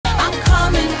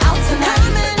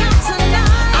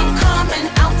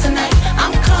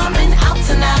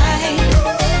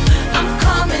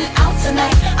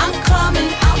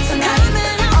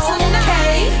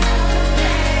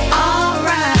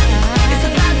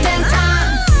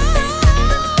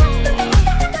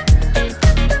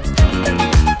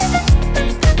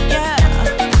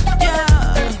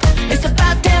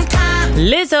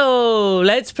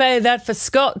let's play that for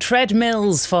Scott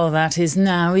Treadmills, for that is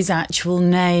now his actual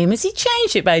name. Has he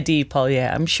changed it by default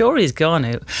yet? I'm sure he's gone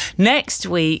out. Next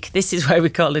week, this is where we're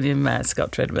calling him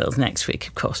Scott Treadmills. Next week,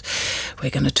 of course, we're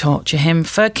going to torture him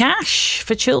for cash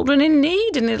for children in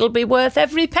need, and it'll be worth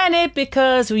every penny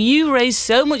because you raise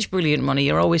so much brilliant money.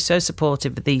 You're always so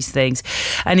supportive of these things,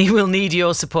 and he will need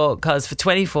your support because for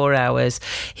 24 hours,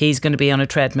 he's going to be on a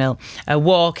treadmill,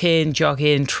 walking,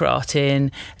 jogging,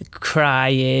 trotting,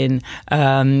 crying,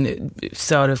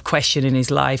 sort of questioning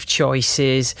his life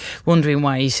choices, wondering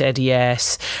why he said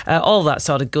yes, all that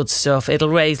sort of good stuff. It'll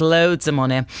raise loads of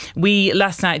money. We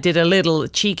last night did a little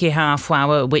cheeky half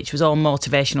hour which was all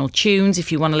motivational tunes.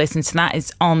 If you want to listen to that,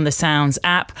 it's on the Sounds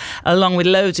app, along with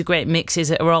loads of great mixes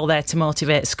that are all there to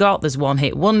motivate Scott. There's One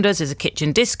Hit Wonders, there's a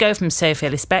Kitchen Disco from Sophie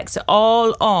Ellis Bextor,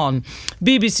 all on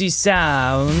BBC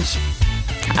Sounds.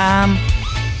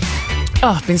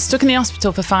 I've been stuck in the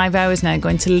hospital for 5 hours now,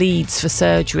 going to Leeds for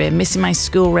surgery, missing my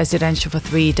school residential for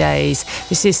 3 days.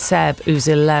 This is Seb, who's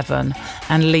 11,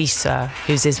 and Lisa,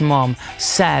 who's his mum.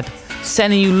 Seb,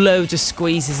 sending you loads of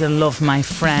squeezes and love, my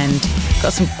friend.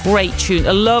 Got some great tune,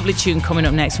 a lovely tune coming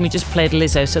up next, and we just played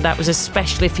Lizzo, so that was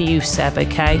especially for you, Seb,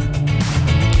 okay?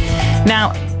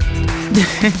 Now,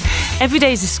 every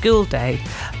day is a school day,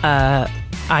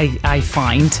 I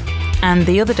find. And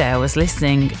the other day I was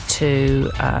listening to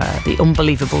The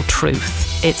Unbelievable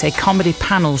Truth. It's a comedy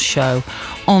panel show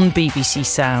on BBC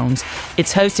Sounds.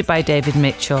 It's hosted by David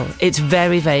Mitchell. It's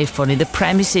very, very funny. The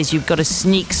premise is you've got to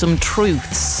sneak some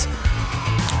truths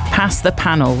past the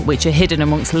panel, which are hidden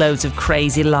amongst loads of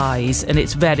crazy lies, and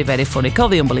it's very, very funny.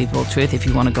 Called The Unbelievable Truth if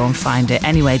you want to go and find it.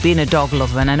 Anyway, being a dog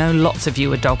lover, and I know lots of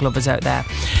you are dog lovers out there,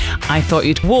 I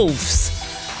thought wolves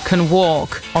can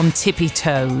walk on tippy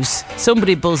toes.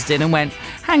 Somebody buzzed in and went,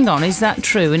 hang on, is that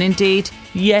true? And indeed,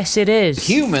 yes it is.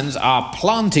 Humans are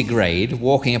plantigrade,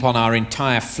 walking upon our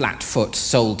entire flat foot,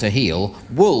 sole to heel.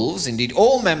 Wolves, indeed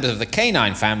all members of the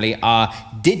canine family, are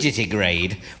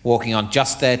digitigrade, walking on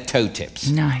just their toe tips.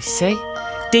 Nice, see?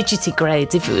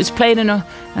 Digitigrades. If it was playing an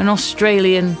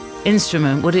Australian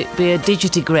instrument, would it be a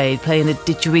digitigrade playing a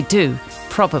didgeridoo?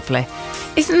 Probably.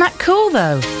 Isn't that cool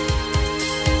though?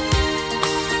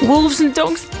 Wolves and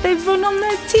dogs, they run on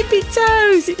their tippy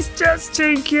toes. It's just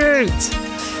too cute.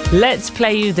 Let's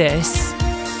play you this,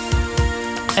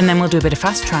 and then we'll do a bit of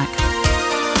fast track.